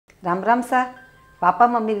राम राम सा papa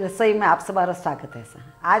mummy रसोई में आप सबारो स्वागत है सा।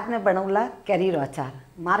 आज मैं बनाऊला कैरी रो अचार।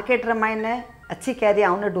 मार्केट रे मायने अच्छी कैरी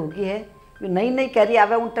आउने ढूंढी है। नई नई कैरी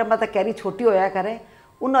आवे उन टाइम तो कैरी छोटी होया करे।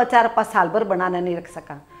 उन अचार आप साल भर बनाने नहीं रख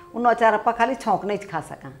सका। उन अचार आप खाली छौंकने ही खा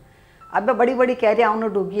सका। अब बड़ी बड़ी कैरी आउने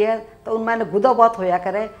ढूंढी है तो उनमें गुदा बहुत होया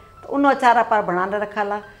करे तो उन अचार आप बनाने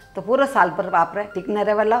रखाला तो पूरा साल भर आप टिकने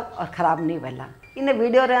रहे वाला और ख़राब नहीं वाला। इन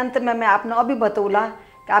वीडियो रे अंत में मैं आपने अभी बतौला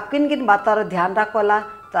कि आप किन किन बातों रो ध्यान रखोला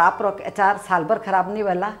तो आप अचार साल भर खराब नहीं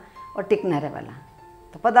वाला और टिकने रहे वाला।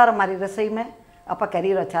 तो पधारो हमारी रसोई में आप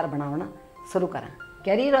कैरी रो अचार बनाना शुरू करें।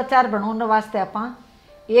 कैरी रो अचार बनाने वास्ते आप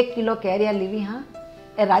 1 किलो कैरिया लीवी हाँ।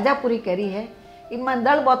 ये राजापुरी कैरी है। इनमें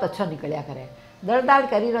दल बहुत अच्छा निकलिया करे। दलदार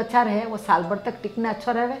कैरी रो अचार है वो साल भर तक टिकने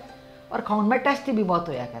अच्छा रहे और खाने में टेस्टी भी बहुत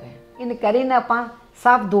होया करे। इन कैरी ने आप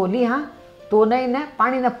साफ धो ली हाँ। धोने ने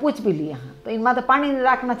पानी ने पूछ भी लिया हाँ। तो इनमें तो पानी नहीं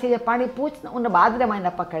रखना चाहिए। पानी पूछ उन बाद रे मैंने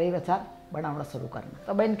आप कैरी रो अचार बनाना शुरू करना।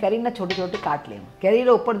 तो इन कैरी ने छोटी छोटी काट ले। कैरी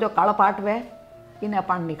रो ऊपर जो काला पार्ट वे इन्हें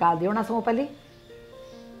अपन निकाल देना समूह पहले।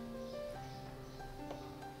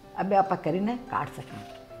 अब आप कैरी ने काट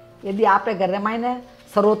सकें। यदि आप घर में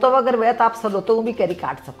सरोतो वगैरह वे तो आप सरोतो भी कैरी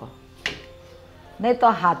काट सको, नहीं तो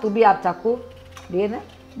हाथों भी आप चाकू लिए ना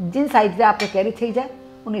जिन साइज में आपके कैरी थी जाए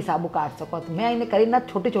उन हिसाब काट सको। तो मैं इन्हें कैरी ना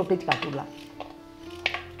छोटी छोटी काटूला।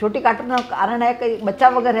 छोटी काटने का कारण है कि बच्चा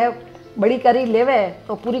वगैरह है बड़ी कैरी लेवे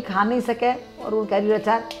तो पूरी खा नहीं सके और वो कैरी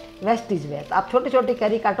अचार वेस्टेज वे। तो आप छोटी छोटी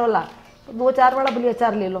कैरी काटोला तो 2-4 वाला बड़ी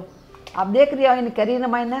अचार ले लो। आप देख रहे हो इन कैरी ने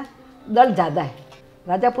मायने दल ज़्यादा है।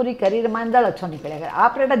 राजापुरी कैरी मायने दल अच्छा निकलेगा।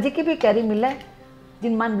 आप रेटा जिकी भी कैरी मिले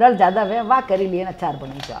जिन मान दल ज़्यादा है वह कैरी लिए अचार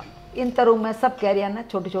बनी जो आप। इन तरह मैं सब कैरियाँ ने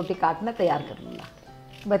छोटी छोटी काटने तैयार कर लूँगा।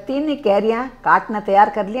 मैं 3 ही कैरियाँ काटना तैयार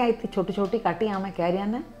कर लिया। इतनी छोटी छोटी काटी हमें कैरियाँ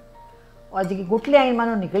ने और जी गुटलियाँ इन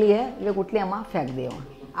मानो निकली है वे गुटलियाँ वहाँ फेंक दे।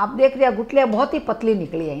 आप देख रहे हैं गुटलियाँ बहुत ही पतली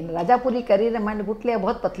निकली है। इन राजापुरी कैरी रे मायने गुटलियाँ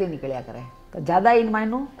बहुत पतली निकलिया करे तो ज़्यादा इन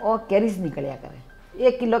मायनों और कैरीज निकलिया करे।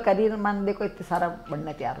 1 किलो कैरी मान देखो इतने सारा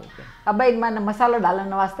बनने तैयार हो गया। अब इन मायने मसाला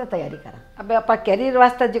डालने वास्ते तैयारी करा। अब आप कैरी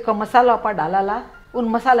वास्ते जो मसाला आप डाला उन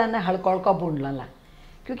मसाला ने हल्का हल्का भून लाला।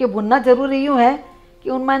 क्योंकि भुनना जरूरी यूँ है कि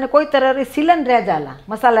उन मायने कोई तरह री सिलन रह जाला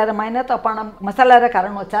मसाला रे मायने तो अपन मसाला रे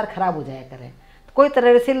कारण अचार खराब हो जाया करे। तो कोई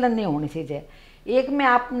तरह री सिलन नहीं होनी चाहिए। एक में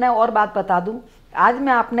आपने और बात बता दूं, आज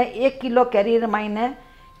मैं आपने 1 किलो कैरी रे मायने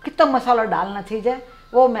कितना मसाला डालना चाहिए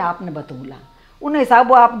वो मैं आपने बताऊँगा। उन हिसाब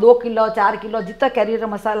वो आप 2 किलो 4 किलो जितना कैरी रे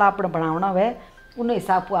मसाला आपने बनाना है उन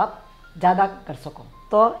हिसाब को आप ज़्यादा कर सको।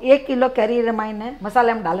 तो 1 किलो कैरी रे मायने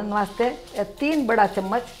मसाले में डालने वास्ते 3 बड़ा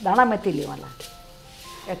चम्मच दाना मेथी ले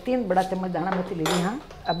वाला। 3 बड़ा चम्मच दाना मेथी ले ली हाँ।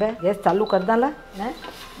 अब गैस चालू कर डाला ने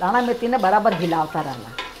दाना मेथी ने बराबर हिलावता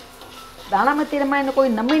रहना। दाना मेथी रे मायने कोई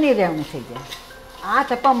नमी नहीं रहनी चाहिए।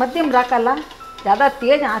 आँच अपा मध्यम रखाला। ज़्यादा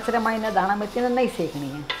तेज आँच रे मायने दाना मेथी ने नहीं सेकनी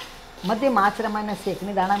है। मध्यम आँच रे मायने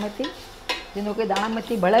सेकनी दाना मेथी जिन्हों की दाना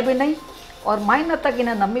मेथी बढ़े भी नहीं और महीने तक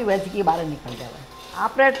इन्हें नमी वेज की बाहर निकल जाए।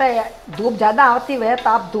 आप धूप ज़्यादा आती है तो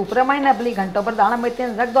आप धूप रे मायने अपनी घंटों पर दाना मेथी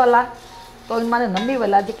रख दोला तो इन माने नमी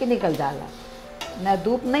वाला जी की निकल जाला। न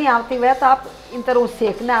धूप नहीं आती है तो आप इन तरह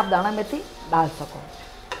सेकने आप दाना मेथी डाल सको।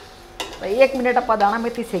 तो 1 मिनट आप दाना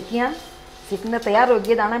मेथी सेकी हाँ। सेकने तैयार हो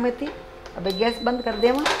गई दाना मेथी। अब गैस बंद कर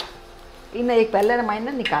देवा। इन्हें एक पहले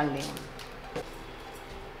मायने निकाल लेवा।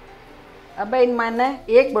 अब इन मायने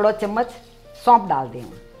 1 बड़ो चम्मच सौंप डाल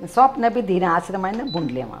देवा। सौंप ने भी धीरे आँच रे मायने भून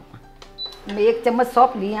लेवा। मैं 1 चम्मच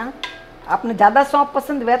सौंप लिया। आपने ज़्यादा सौंप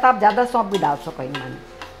पसंद है तो आप ज़्यादा सौंप भी डाल सको इन मायने।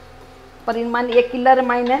 पर इन मायने 1 किलो रे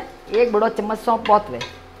मायने 1 बड़ो चम्मच सौंप बहुत है।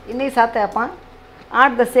 इन्हीं साथ आप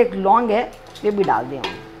 8-10 एक लौंग है ये भी डाल देवा।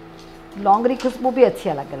 लौंग री खुशबू भी अच्छी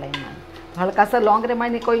लगे इन मायने। हल्का सा लौंग रे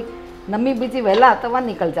मायने कोई नमी बीजी वेला तो वह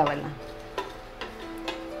निकल जावेला।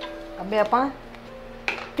 अब आप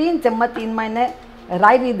 3 चम्मच इन मायने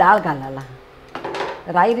राई री दाल घालाला।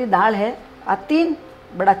 राई री दाल है 3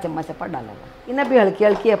 बड़ा चम्मच आप डालाला। इन्हें भी हल्की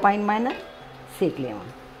हल्की आप इन मायने सेक लेवा।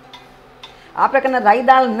 आप कहना राई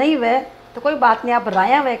दाल नहीं वे तो कोई बात नहीं। आप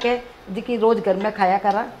राया वे के जिकी रोज़ घर में खाया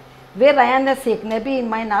करा वे राया ने सेकने भी इन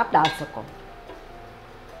मायने आप डाल सको।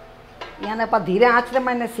 यानी आप धीरे आँच रे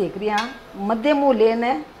मायने सेक रही हाँ। मध्यम मुँह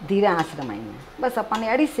लेने धीरे आँच रे मायने बस अपनी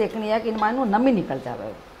अड़ी सेकनी है कि इन मायनों नमी निकल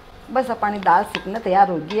जावे। बस अपनी दाल सीखने तैयार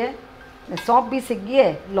हो गई है। सौंप भी सीख गई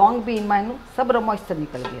है लौंग भी इन मायनों सब मॉइस्चर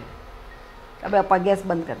निकल गया है। अब आप गैस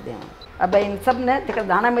बंद कर दें। अब इन सब ने जब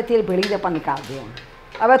दाना मेथी भेड़ी आप निकाल दें।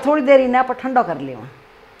 अब थोड़ी देर इन्हें आप ठंडा कर लें।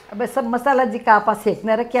 अब सब मसाला जी का आप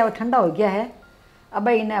सेकने रखे ठंडा हो गया है। अब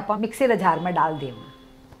इन्हें आप मिक्सी रे जार में डाल दें।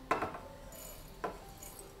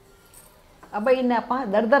 अब इन्हें आप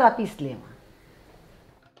दरदरा पीस लें।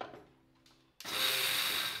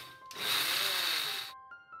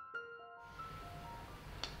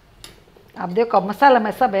 आप देखो मसाला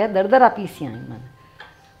में सब है दरदरा पीसिया है मैंने,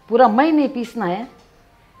 पूरा मई नहीं पीसना है,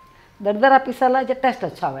 दरदरा पीसाला जो टेस्ट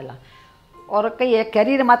अच्छा आवेला। और कई है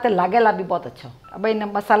कैरी रे माते लागेला भी बहुत अच्छा। अब इन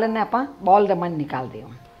मसाले ने आप बॉल रे मन निकाल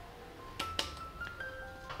देव।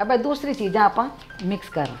 अब दूसरी चीज़ें आप मिक्स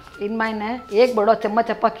कर, इन मैंने एक बड़ो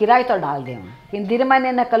चम्मच आप किराए तो डाल देव। हिंदी रे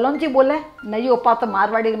मैंने न कलौंजी बोले न ये उपा तो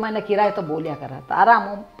मारवाड़ी मैंने किराए तो बोलिया करा, तो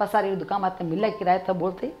आराम पसारी दुकान आते मिले किराए तो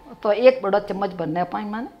बोलते, तो एक बड़ो चम्मच भरने आप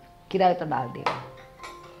मैंने किराए तो डाल दिया।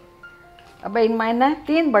 अब इन मैंने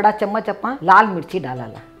 3 बड़ा चम्मच आप लाल मिर्ची डाला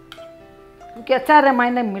ला, क्योंकि अचार रे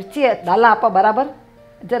मैंने मिर्ची डाला आप बराबर,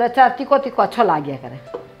 जर अचार तीखो तीखो अच्छो लाग्या करे।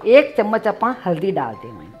 1 चम्मच आप हल्दी डाल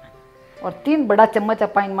दें और 3 बड़ा चम्मच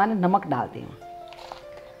आप इन मैंने नमक डाल दें।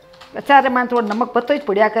 अचार रे मैंने थोड़ा नमक पतो ही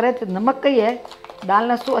पड़िया करे, तो नमक कही है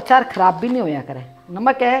डालने से अचार खराब भी नहीं होया करे।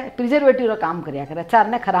 नमक है प्रिजर्वेटिव रो काम करिया करे, अचार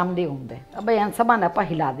ने खराब नहीं होंगे। अब यहाँ सामान आप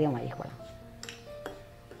हिला दें। एक बड़ा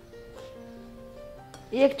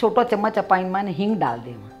 1 छोटो चम्मच आप इन मैंने हींग डाल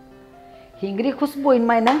दें। हींगरी खुशबू इन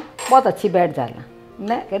मैंने बहुत अच्छी बैठ जाला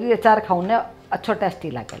ने करी अचार खाऊ ने अच्छो टेस्टी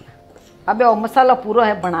लगेला। अब वो मसाला पूरा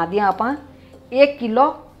है बना दिया आप 1 किलो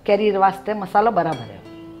कैरी वास्ते मसाला बराबर है।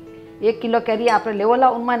 1 किलो कैरी आप लेवला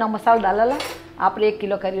उनमें ना मसाला डालला, आप 1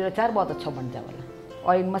 किलो कैरी अचार बहुत अच्छा बन जावला।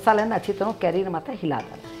 और इन मसाले ने अच्छी तरह कैरी माथे हिला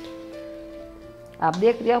डाला। आप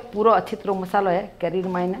देख रहे हो पूरा अच्छी तरह मसाला है कैरी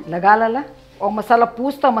मैंने लगा लाला। और मसाला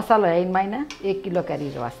पूछता मसाला है इन मैंने 1 किलो कैरी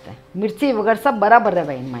वास्ते, मिर्ची वगैरह सब बराबर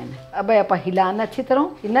रहे इन मैंने। अब आप हिलाना अच्छी तरह,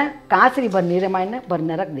 इन्हें कांचरी भरनी रे मैंने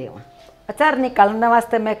भरने रख देवा। अचार निकालने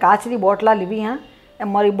वास्ते मैं कांचरी बोटला ली हाँ,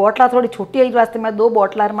 हमारी बोटला थोड़ी छोटी है, इस वास्ते मैं 2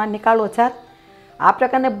 बोटला में निकालो अचार। आप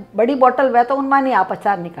कने बड़ी बोतल वे तो उनमें नहीं आप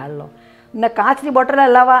अचार निकाल लो, न कांचरी बोटल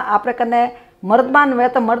अलावा आप कने मर्दबान वे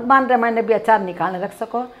तो मर्दबान रे मैंने भी अचार निकालने रख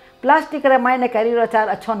सको। प्लास्टिक रे मैंने कैरी अचार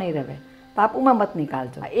अच्छो नहीं रहे, तो आप उमें मत निकाल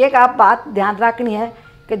जो। एक आप बात ध्यान रखनी है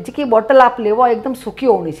कि जिकी बोतल आप लेवो एकदम सूखी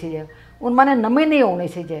होनी चाहिए, उनमें नमी नहीं होनी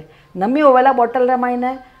चाहिए। नमी होवेला बोतल रे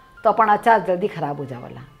मैंने तो अपन अचार जल्दी खराब हो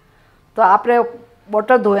जावेला। तो आप रे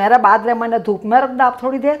बोतल धोया बाद रे मैंने धूप में रख दो आप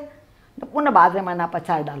थोड़ी देर, तो पुनः बाद रे मैंने आप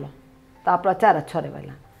अचार डालो तो आप अचार अच्छो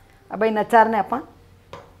रहेला। अब इन अचार ने अपन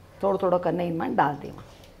थोड़ा थोड़ा करने इनमें डाल देवा।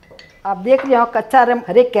 आप देख रहे हो कच्चा रे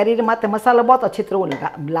हर एक कैरी रे माथे मसाला बहुत अच्छी तरह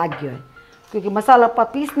लाग गया है, क्योंकि मसाला आप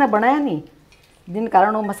पीस ने बनाया नहीं, जिन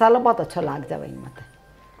कारण वो मसाला बहुत अच्छा लाग जाए इन माथे।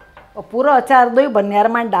 और पूरा अचार दो ही बनियार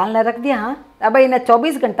में डालने रख दिया। हाँ, अब इन्हें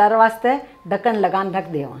 24 घंटा वास्ते ढक्कन लगान रख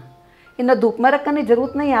देवा। इन्हें धूप में रखने की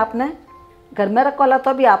जरूरत नहीं है, आपने घर में रखोला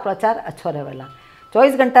तो भी आप अचार अच्छो रहेला।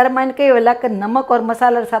 24 घंटा में कही वेला कि नमक और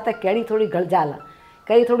मसाला साथ कैरी थोड़ी गल जाला,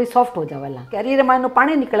 कैरी थोड़ी सॉफ्ट हो जावेला। कैरी रे मायनो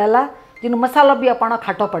पानी निकलेला, जिन मसालो भी अपना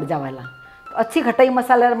खाटो पड़ जावेला, तो अच्छी खटाई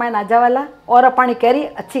मसाले रे मायन आ जावेला और अपनी कैरी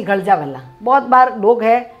अच्छी गल जावेला। बहुत बार लोग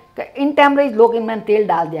है कि इन टाइम रे लोग इनमें तेल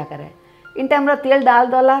डाल दिया करे, इन टाइम रे तेल डाल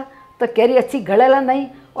दोला तो कैरी अच्छी गलेला नहीं,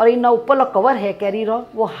 और इन ऊपर कवर है कैरी रो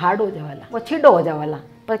वो हार्ड हो जावेला, वो छीडो हो जावेला।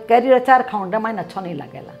 पर कैरी अचार खाऊं मायन अच्छो नहीं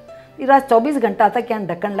लगेला। इस 24 घंटा तक यहाँ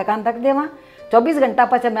ढक्कन लगान रख देवा। 24 घंटा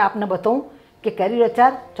पचे मैं आपने बताऊँ कि कैरी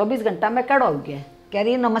अचार 24 घंटा में कड़ो हो गया है।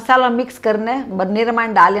 कैरी न मसाला मिक्स करने बनने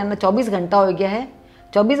मान डालिए 24 घंटा हो गया है।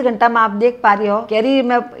 24 घंटा में आप देख पा रही हो कैरी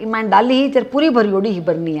में मान डाली ही चल पूरी भरियोड़ी ही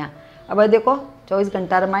बननी है। अब देखो 24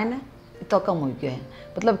 घंटा रमायने तो कम हो गया है,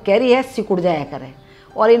 मतलब कैरी है सिकुड़ जाया करे।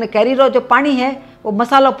 और इन कैरी रो जो पानी है वो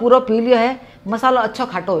मसाला पूरा पी लियो है, मसाला अच्छा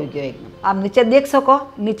खाटो हो गया एकदम। आप नीचे देख सको,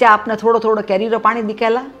 नीचे आपने थोड़ा थोड़ा कैरी रो पानी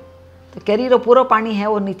दिखेला, तो कैरी रो पूरा पानी है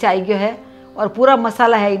वो नीचे आई गयो है और पूरा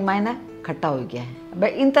मसाला है इन मायने खट्टा हो गया है। भाई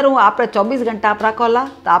इन तरह आप 24 घंटा आप रखोला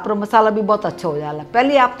तो आप मसाला भी बहुत अच्छा हो जाला।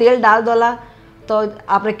 पहले आप तेल डाल दोला तो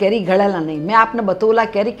आप कैरी गलेला नहीं। मैं आपने बतौला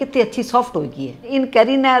कैरी कितनी अच्छी सॉफ्ट हो गई है। इन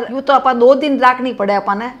कैरी ने यूँ तो आप 2 दिन रखनी पड़े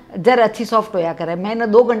अपने जर अच्छी सॉफ्ट होया करे। मैंने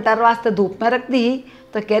 2 घंटा वास्ते धूप में रख दी ही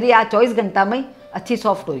तो कैरी आज 24 घंटा में अच्छी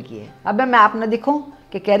सॉफ्ट हो गई है। अब मैं आपने दिखूँ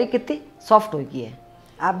कि कैरी कितनी सॉफ्ट हो गई है।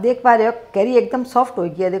 आप देख पा रहे हो कैरी एकदम सॉफ्ट हो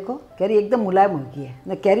गई है। देखो कैरी एकदम मुलायम हो गई है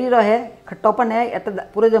न, कैरी रो है खट्टोपन है,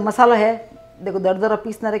 पूरे जो मसाला है देखो दर दर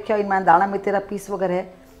पीस न रखे हो, इनमें दाना में तेरा पीस वगैरह है,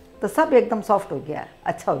 तो सब एकदम सॉफ्ट हो गया,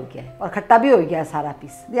 अच्छा हो गया है और खट्टा भी हो गया सारा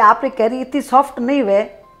पीस। ये आपने कैरी इतनी सॉफ्ट नहीं हुए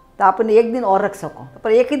तो आपने 1 दिन और रख सको,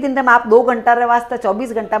 पर एक ही दिन में आप 2 घंटा रे वास्ते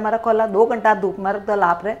 24 घंटा में रखोला, 2 घंटा धूप में रख दो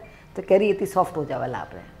आप रे तो कैरी इतनी सॉफ्ट हो जावेला आप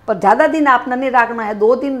रे। पर ज़्यादा दिन आपने नहीं रखना है,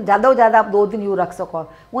 2 दिन ज़्यादा से ज़्यादा आप 2 दिन यूँ रख सको।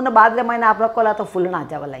 उन बाद रे महीने आप रखोला तो फुलना आ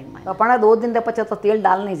जावेला इन मायने। तो अपना 2 दिन रे पचे तो तेल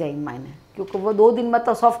डालने जाए इन मायने, क्योंकि वो 2 दिन में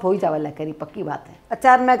तो सॉफ्ट हो ही जावेला कैरी, पक्की बात है।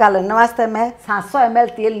 अचार में गालने वास्ते मैं 700 ml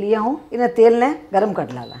तेल लिए हूँ। इन्हें तेल ने गर्म कर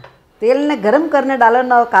डाला। तेल ने गर्म करने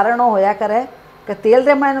डालने कारण होया करे कि तेल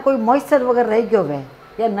रे मायने कोई मॉइस्चर वगैरह रह गयो वे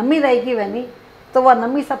या नमी रहेगी वे नहीं, तो वह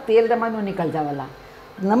नमी सब तेल रे मायने निकल जावेला।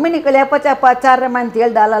 नमी निकलिया पचे आप अचार रे मायने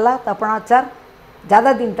तेल डालला तो अपना अचार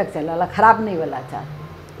ज़्यादा दिन तक चला, खराब नहीं वाला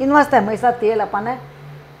अचार। इन वास्ते हमेशा तेल अपन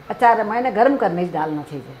अचार मैंने गर्म करने से डालना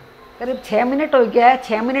चाहिए। करीब 6 मिनट हो गया है।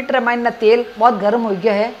 6 मिनट मैंने तेल बहुत गर्म हो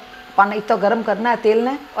गया है। अपन इतो गर्म करना है तेल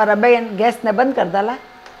ने। और अब इन गैस ने बंद कर डाला।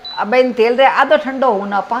 अब इन तेल रे आधो ठंडो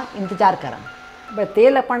होना अपन इंतजार करा। अब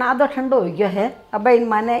तेल अपन आधो ठंडो हो गया है। अब इन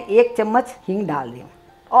मैंने 1 चम्मच हींग डाल दी।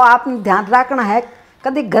 और आपने ध्यान रखना है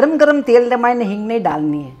कभी गरम गरम तेल रे मैंने हींग नहीं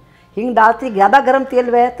डालनी है। हींग डालती ज़्यादा गर्म तेल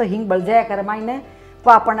वे तो हींग बढ़ जाया करे मैंने,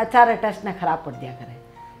 तो अपन अचार टेस्ट ने खराब कर दिया करे।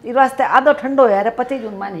 इस वास्ते आधो ठंडो है पचे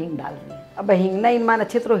जून मैंने हींग डालनी है। अब हींग ने इन मैंने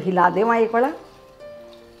अच्छी तरह हिला देवा एक बड़ा।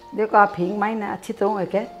 देखो आप हींग मैंने अच्छी तरह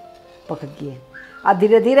एक पक गई है। अब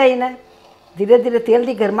धीरे धीरे तेल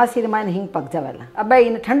की गर्मासी मैंने हींग पक जावेला। अब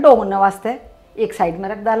इन्हें ठंडो होने वास्ते एक साइड में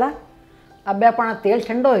रख डाला। अब अपना तेल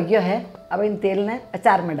ठंडो हो गया है। अब इन तेल ने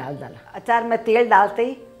अचार में डाल डाला। अचार में तेल डालते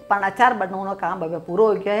ही अपन अचार बनाने काम अब पूरा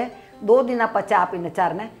हो गया है। 2 दिन पचा आप इन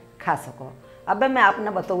अचार ने खा सको। अब मैं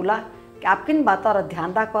आपने बतौला कि आप किन बातों पर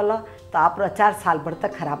ध्यान रखोला तो आप अचार साल भर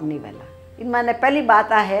तक खराब नहीं वेला। इन मैंने पहली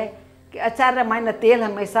बात है कि अचार रे मैंने तेल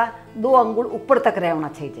हमेशा 2 अंगुल ऊपर तक रहना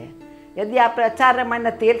चाहिए। यदि आप अचार रे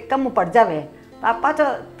मैंने तेल कम पड़ जावे तो आप पाचो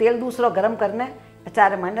तेल दूसरो गर्म करने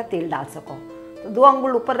अचार रे मैंने तेल डाल सको। तो 2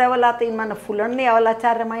 अंगुल ऊपर रहेला तो इन मैंने फूलन नहीं आवेला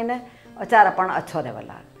अचार रे मैंने अचार अपन अच्छो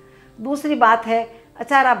रहेला। दूसरी बात है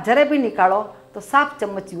अचार आप जरे भी निकालो तो साफ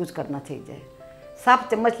चम्मच यूज करना चाहिए। साफ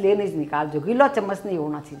चम्मच लेने से निकाल जो, गीलो चम्मच नहीं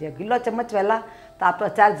होना चाहिए। गीलो चम्मच वाला तो आप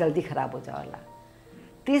अचार जल्दी खराब हो जाएगा।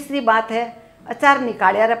 तीसरी बात है अचार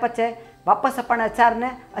निकालिया रे पचे वापस अपन अचार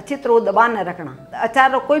ने अच्छी तरह दबा न रखना।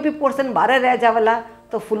 अचार रो कोई भी पोर्शन बाहर रह जावेला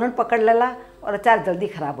तो फूलन पकड़ लेला और अचार जल्दी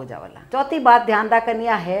खराब हो जावेला। चौथी बात ध्यान रखनी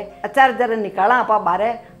है अचार जरा निकाला आप बाहर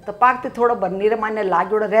तो पाकते थोड़ा बर्नीर माने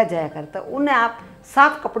लागोड़ रह जाया कर, तो उन्हें आप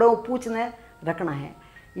साफ कपड़ों पूछने रखना है।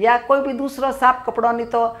 या कोई भी दूसरा साफ कपड़ों नहीं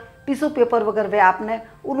तो टिश्यू पेपर वगैरह वे आपने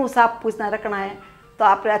उन्हों साफ पूछना रखना है। तो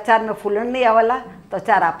आप अचार में फूलन नहीं आवेला तो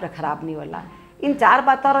अचार आप खराब नहीं वाला। इन 4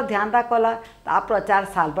 बातों रो ध्यान रखोला तो आप अचार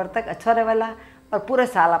साल भर तक अच्छा रहेला और पूरे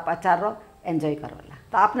साल आप अचार रो एंजॉय करोला।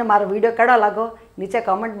 तो आपने मारो वीडियो कड़ो लगो नीचे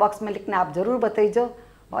कमेंट बॉक्स में लिखने आप जरूर बताइजो।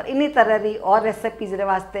 और इन्हीं तरह री और रेसिपीज रे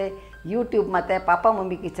वास्ते यूट्यूब मते पापा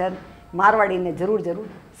मम्मी किचन मारवाड़ी ने जरूर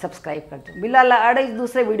सब्सक्राइब कर दो। मिला अड़े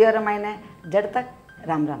दूसरे वीडियो रे मैंने जड़ तक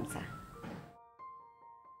राम राम सा।